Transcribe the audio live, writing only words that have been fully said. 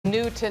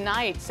New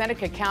tonight,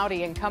 Seneca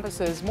County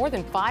encompasses more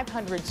than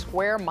 500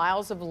 square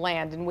miles of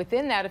land, and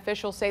within that,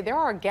 officials say there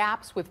are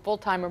gaps with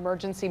full-time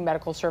emergency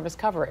medical service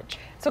coverage.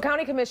 So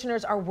county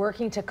commissioners are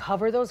working to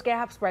cover those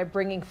gaps by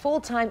bringing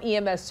full-time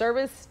EMS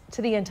service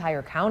to the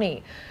entire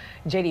county.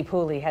 JD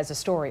Pooley has a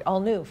story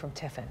all new from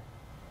Tiffin.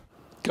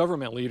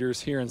 Government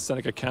leaders here in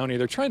Seneca County,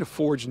 they're trying to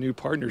forge new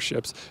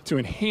partnerships to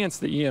enhance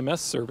the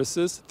EMS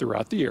services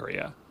throughout the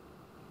area.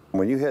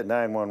 When you hit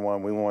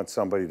 911, we want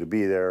somebody to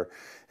be there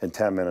in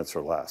 10 minutes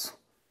or less.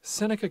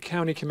 Seneca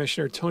County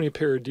Commissioner Tony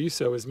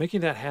Paradiso is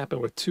making that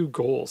happen with two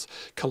goals: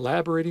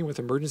 collaborating with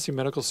emergency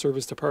medical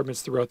service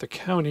departments throughout the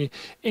county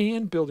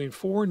and building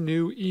 4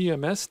 new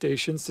EMS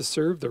stations to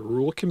serve the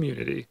rural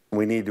community.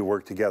 We need to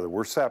work together.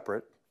 We're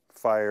separate.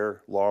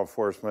 Fire, law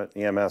enforcement,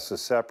 EMS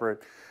is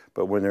separate.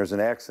 But when there's an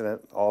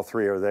accident, all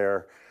 3 are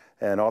there.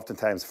 And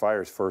oftentimes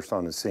fire is first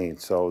on the scene,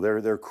 so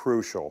they're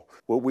crucial.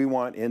 What we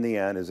want in the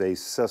end is a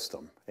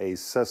system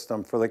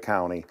for the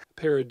county.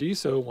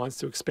 Paradiso wants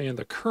to expand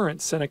the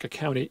current Seneca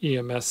County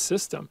EMS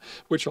system,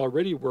 which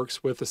already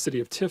works with the city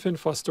of Tiffin,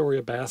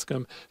 Fostoria,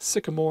 Bascom,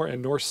 Sycamore,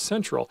 and North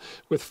Central,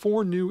 with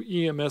 4 new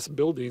EMS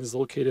buildings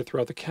located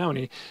throughout the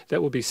county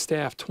that will be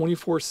staffed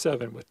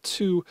 24/7 with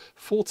 2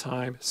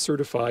 full-time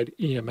certified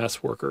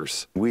EMS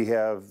workers. We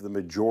have the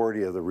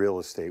majority of the real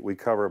estate. We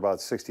cover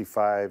about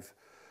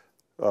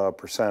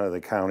 65% of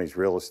the county's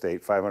real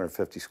estate,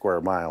 550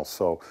 square miles.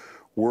 So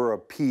we're a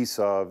piece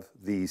of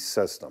the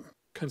system.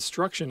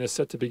 Construction is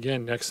set to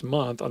begin next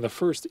month on the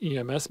first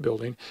EMS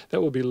building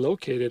that will be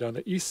located on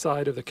the east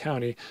side of the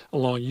county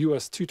along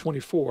US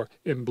 224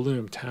 in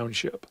Bloom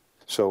Township.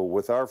 So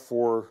with our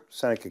 4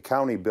 Seneca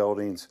County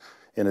buildings,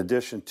 in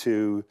addition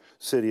to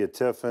City of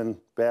Tiffin,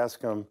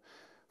 Bascom,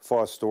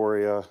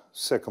 Fostoria,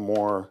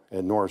 Sycamore,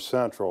 and North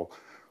Central,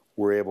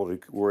 we're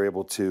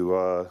able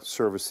to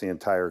service the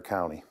entire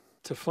county.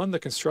 To fund the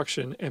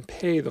construction and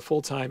pay the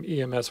full-time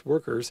EMS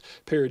workers,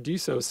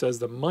 Paradiso says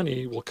the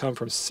money will come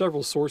from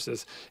several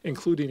sources,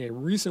 including a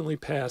recently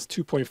passed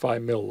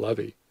 $2.5 million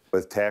levy.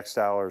 With tax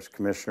dollars,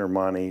 commissioner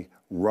money,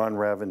 run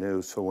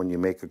revenue, so when you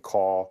make a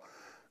call,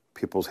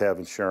 people have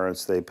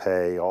insurance, they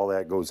pay, all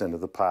that goes into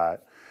the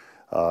pot,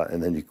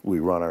 and then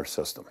we run our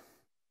system.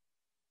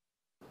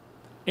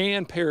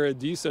 And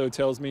Paradiso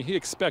tells me he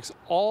expects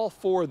all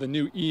 4 of the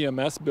new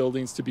EMS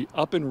buildings to be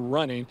up and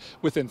running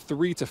within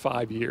 3 to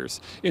 5 years.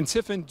 In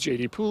Tiffin,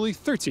 JD Pooley,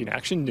 13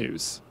 Action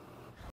News.